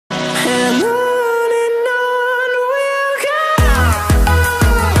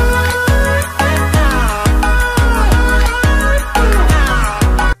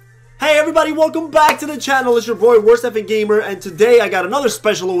everybody, welcome back to the channel. It's your boy Worst Effing Gamer, and today I got another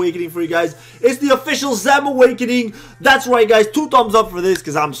special awakening for you guys. It's the official Zem awakening. That's right guys, 2 thumbs up for this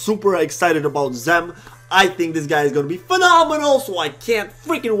because I'm super excited about Zem. I think this guy is going to be phenomenal, so I can't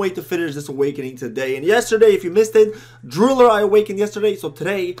freaking wait to finish this awakening today. And yesterday, if you missed it, Driller I awakened yesterday, so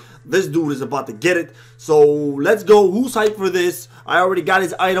today this dude is about to get it. So let's go. Who's hyped for this? I already got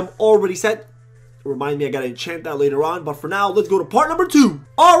his item already set. Remind me, I gotta enchant that later on, but for now, let's go to part number 2.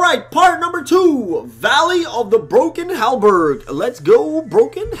 Alright, part number 2, Valley of the Broken Halberg. Let's go,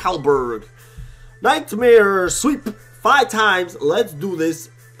 Broken Halberg. Nightmare sweep 5 times. Let's do this.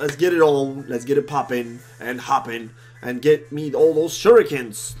 Let's get it on. Let's get it popping and hopping and get me all those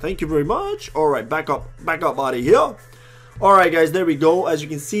shurikens. Thank you very much. Alright, back up body here. Alright guys, there we go. As you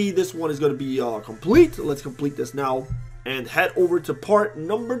can see, this one is gonna be complete. Let's complete this now and head over to part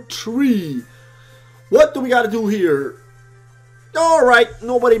number 3. What do we gotta do here? Alright,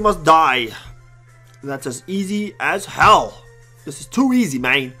 nobody must die. That's as easy as hell. This is too easy,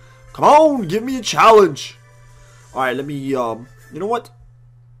 man. Come on, give me a challenge. Alright, let me, you know what?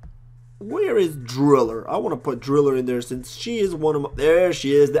 Where is Driller? I want to put Driller in there since she is one of my... There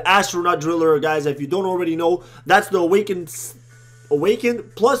she is, the astronaut Driller, guys. If you don't already know, that's the awakened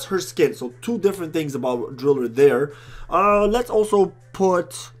plus her skin. So 2 different things about Driller there. Let's also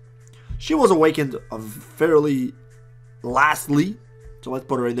put... She was awakened fairly lastly, so let's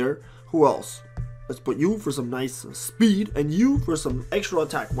put her in there. Who else? Let's put you for some nice speed and you for some extra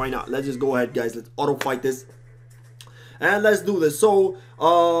attack. Why not? Let's just go ahead, guys. Let's auto fight this and let's do this. So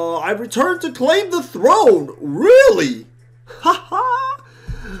I've returned to claim the throne. Really? Haha.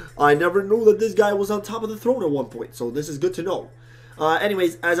 I never knew that this guy was on top of the throne at one point, so this is good to know.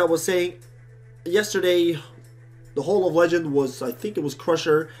 Anyways, as I was saying yesterday, the Hall of Legend was, I think it was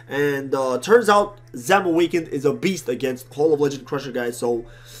Crusher, and turns out Zem Awakened is a beast against Hall of Legend Crusher, guys, so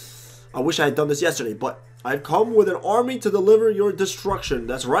I wish I had done this yesterday, but I've come with an army to deliver your destruction.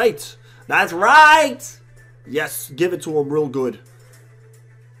 That's right. That's right. Yes, give it to him real good.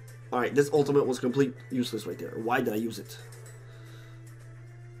 Alright, this ultimate was complete useless right there. Why did I use it?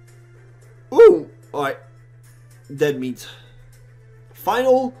 Ooh, alright. Dead meat.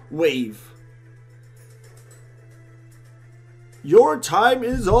 Final wave. Your time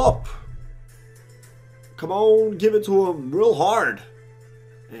is up. Come on, give it to him real hard.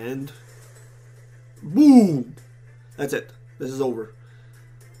 And boom. That's it. This is over.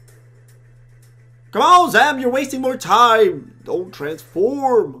 Come on, Zem, you're wasting more time. Don't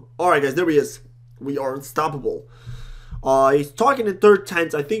transform. Alright, guys, there he is. We are unstoppable. He's talking in third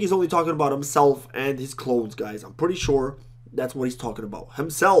tense. I think he's only talking about himself and his clones, guys. I'm pretty sure that's what he's talking about.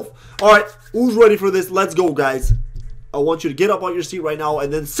 Himself. Alright, who's ready for this? Let's go, guys. I want you to get up on your seat right now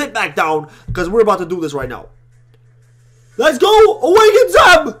and then sit back down because we're about to do this right now. Let's go! Awaken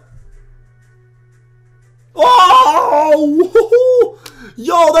Zem! Oh!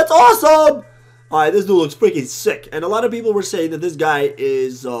 Yo, that's awesome! Alright, this dude looks freaking sick. And a lot of people were saying that this guy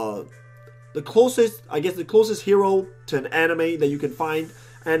is the closest, I guess the closest hero to an anime that you can find.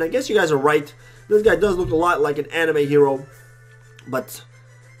 And I guess you guys are right. This guy does look a lot like an anime hero. But,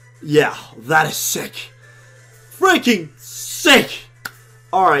 yeah, that is sick. Freaking sick!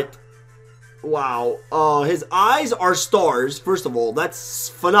 Alright. Wow. His eyes are stars, first of all. That's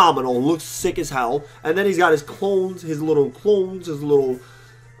phenomenal. Looks sick as hell. And then he's got his clones, his little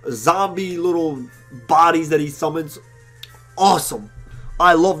zombie little bodies that he summons. Awesome.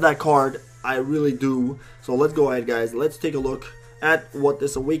 I love that card. I really do. So let's go ahead, guys. Let's take a look at what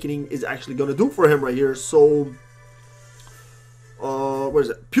this awakening is actually going to do for him right here. So, where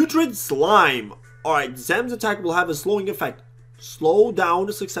is it? Putrid Slime. Alright, Zem's attack will have a slowing effect. Slow down,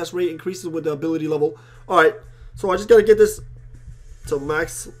 the success rate increases with the ability level. Alright, so I just gotta get this to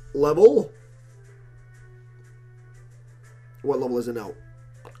max level. What level is it now?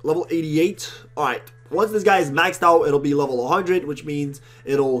 Level 88. Alright, once this guy is maxed out, it'll be level 100, which means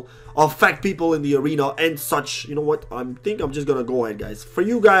it'll affect people in the arena and such. You know what? I think I'm just gonna go ahead, guys. For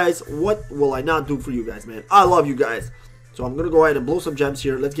you guys, what will I not do for you guys, man? I love you guys. So I'm going to go ahead and blow some gems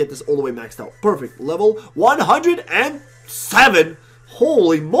here. Let's get this all the way maxed out. Perfect. Level 107.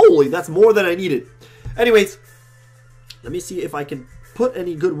 Holy moly. That's more than I needed. Anyways, let me see if I can put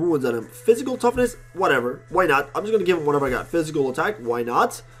any good wounds on him. Physical toughness, whatever. Why not? I'm just going to give him whatever I got. Physical attack, why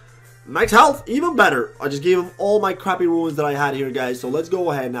not? Max health, even better. I just gave him all my crappy wounds that I had here, guys. So let's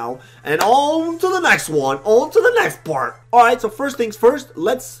go ahead now. And on to the next one. On to the next part. Alright, so first things first.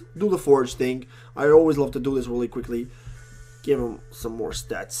 Let's do the forge thing. I always love to do this really quickly. Give him some more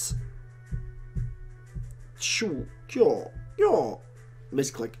stats. Shoo, yo.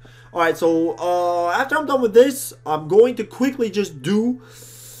 Misclick. Alright, so after I'm done with this, I'm going to quickly just do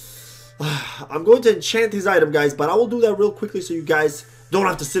I'm going to enchant his item, guys, but I will do that real quickly so you guys don't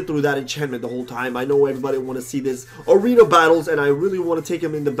have to sit through that enchantment the whole time. I know everybody want to see this arena battles, and I really want to take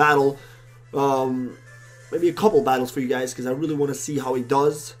him into battle. Maybe a couple battles for you guys, because I really want to see how he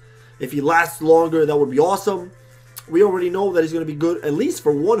does. If he lasts longer, that would be awesome. We already know that he's going to be good, at least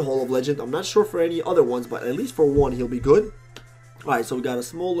for one Hall of Legend. I'm not sure for any other ones, but at least for one, he'll be good. Alright, so we got a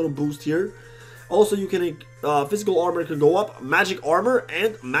small little boost here. Also, you can physical armor can go up, magic armor,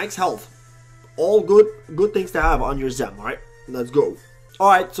 and max health. All good things to have on your Zem. Alright, let's go.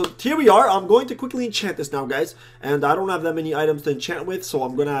 Alright, so here we are. I'm going to quickly enchant this now, guys. And I don't have that many items to enchant with, so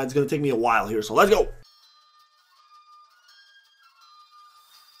it's gonna take me a while here. So let's go.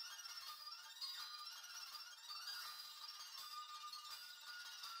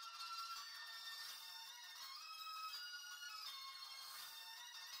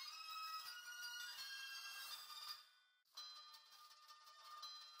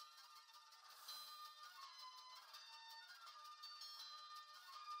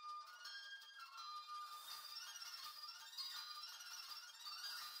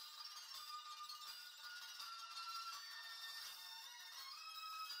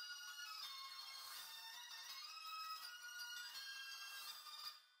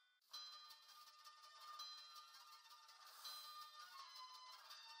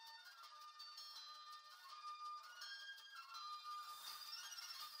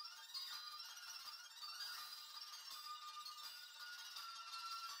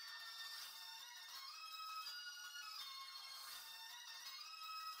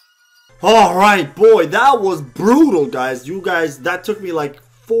 Alright, boy, that was brutal, guys. You guys, that took me like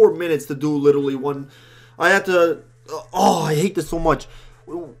 4 minutes to do, literally. I had to, oh, I hate this so much.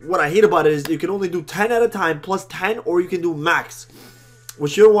 What I hate about it is you can only do 10 at a time, plus 10, or you can do max.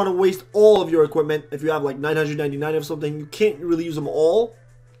 Which you don't want to waste all of your equipment. If you have like 999 of something, you can't really use them all.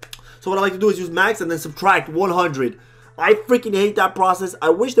 So what I like to do is use max and then subtract 100. I freaking hate that process. I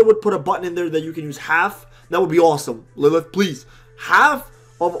wish they would put a button in there that you can use half. That would be awesome. Lilith, please. Half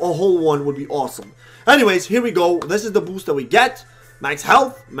of a whole one would be awesome. Anyways, here we go. This is the boost that we get. Max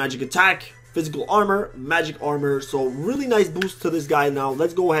health, magic attack, physical armor, magic armor. So really nice boost to this guy now.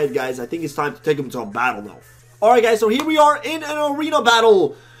 Let's go ahead, guys. I think it's time to take him to a battle now. Alright, guys, so here we are in an arena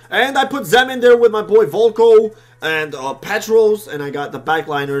battle. And I put Zem in there with my boy Volko and Petros. And I got the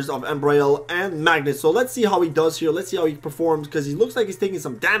backliners of Embrael and Magnus. So let's see how he does here. Let's see how he performs, because he looks like he's taking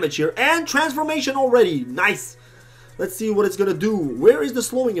some damage here. And transformation already. Nice. Let's see what it's going to do. Where is the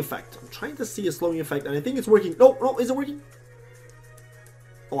slowing effect? I'm trying to see a slowing effect, and I think it's working. No, is it working?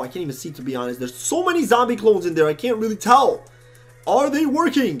 Oh, I can't even see, to be honest. There's so many zombie clones in there, I can't really tell. Are they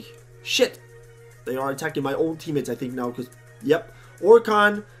working? Shit. They are attacking my own teammates, I think, now, because, yep.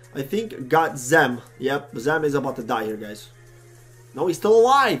 Orkan, I think, got Zem. Yep, Zem is about to die here, guys. No, he's still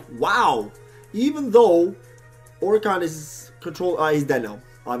alive. Wow. Even though Orkan is controlled, he's dead now,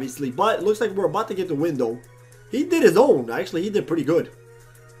 obviously. But it looks like we're about to get the win, though. He did his own. Actually, he did pretty good.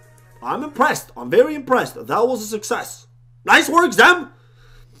 I'm impressed. I'm very impressed. That was a success. Nice work, Zem.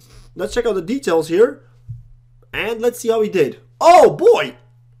 Let's check out the details here. And let's see how he did. Oh, boy.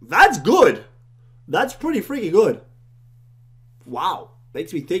 That's good. That's pretty freaking good. Wow.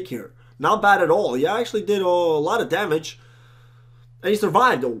 Makes me think here. Not bad at all. He actually did a lot of damage. And he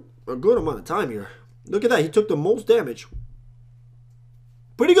survived a good amount of time here. Look at that. He took the most damage.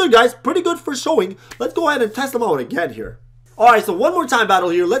 Pretty good, guys. Pretty good for showing. Let's go ahead and test them out again here. Alright, so one more time battle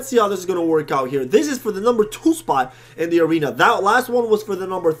here. Let's see how this is going to work out here. This is for the number 2 spot in the arena. That last one was for the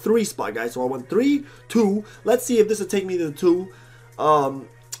number 3 spot, guys. So I went 3, 2. Let's see if this will take me to the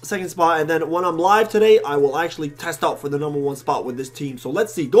 2 spot. And then when I'm live today, I will actually test out for the number 1 spot with this team. So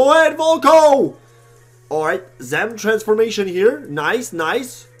let's see. Go ahead, Volko! Alright, Zem transformation here. Nice,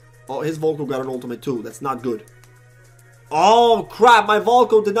 nice. Oh, his Volko got an ultimate too. That's not good. Oh, crap. My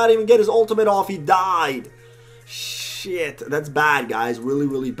Volko did not even get his ultimate off. He died. Shit. That's bad, guys. Really,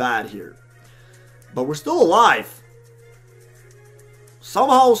 really bad here. But we're still alive.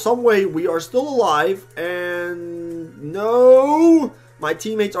 Somehow, someway, we are still alive. And no. My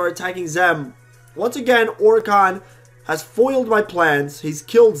teammates are attacking Zem. Once again, Orkan has foiled my plans. He's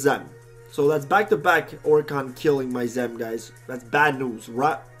killed Zem. So that's back-to-back Orkan killing my Zem, guys. That's bad news.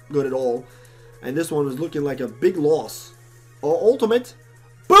 Not good at all. And this one is looking like a big loss. Ultimate.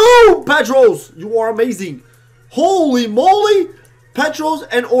 Boom! Petros! You are amazing. Holy moly! Petros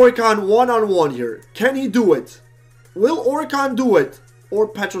and Orkan one-on-one here. Can he do it? Will Orkan do it? Or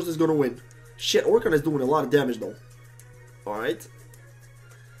Petros is going to win? Shit, Orkan is doing a lot of damage though. Alright.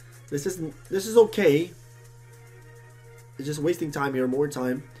 This is okay. It's just wasting time here. More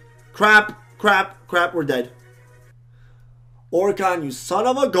time. Crap. Crap. Crap. We're dead. Orkan, you son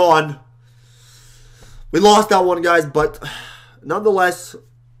of a gun. We lost that one, guys, but nonetheless,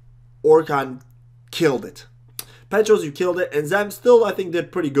 Orkan killed it. Petros, you killed it, and Zem still, I think,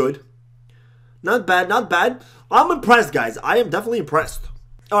 did pretty good. Not bad, not bad. I'm impressed, guys. I am definitely impressed.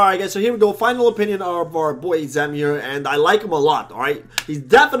 Alright, guys, so here we go. Final opinion of our boy Zem here, and I like him a lot, alright? He's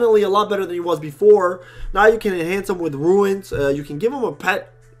definitely a lot better than he was before. Now you can enhance him with ruins. You can give him a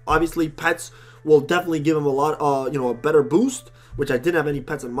pet. Obviously, pets will definitely give him a lot, a better boost, which I didn't have any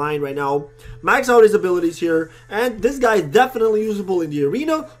pets in mind right now. Max out his abilities here, and this guy is definitely usable in the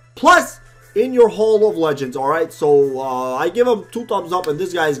arena, plus in your Hall of Legends, alright? So, I give him 2 thumbs up, and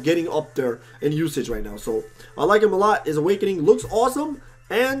this guy is getting up there in usage right now. So, I like him a lot. His Awakening looks awesome,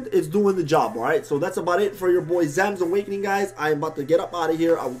 and it's doing the job, alright? So, that's about it for your boy Zem's Awakening, guys. I am about to get up out of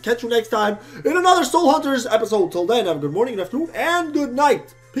here. I will catch you next time in another Soul Hunters episode. Till then, have a good morning, good afternoon, and good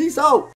night. Peace out.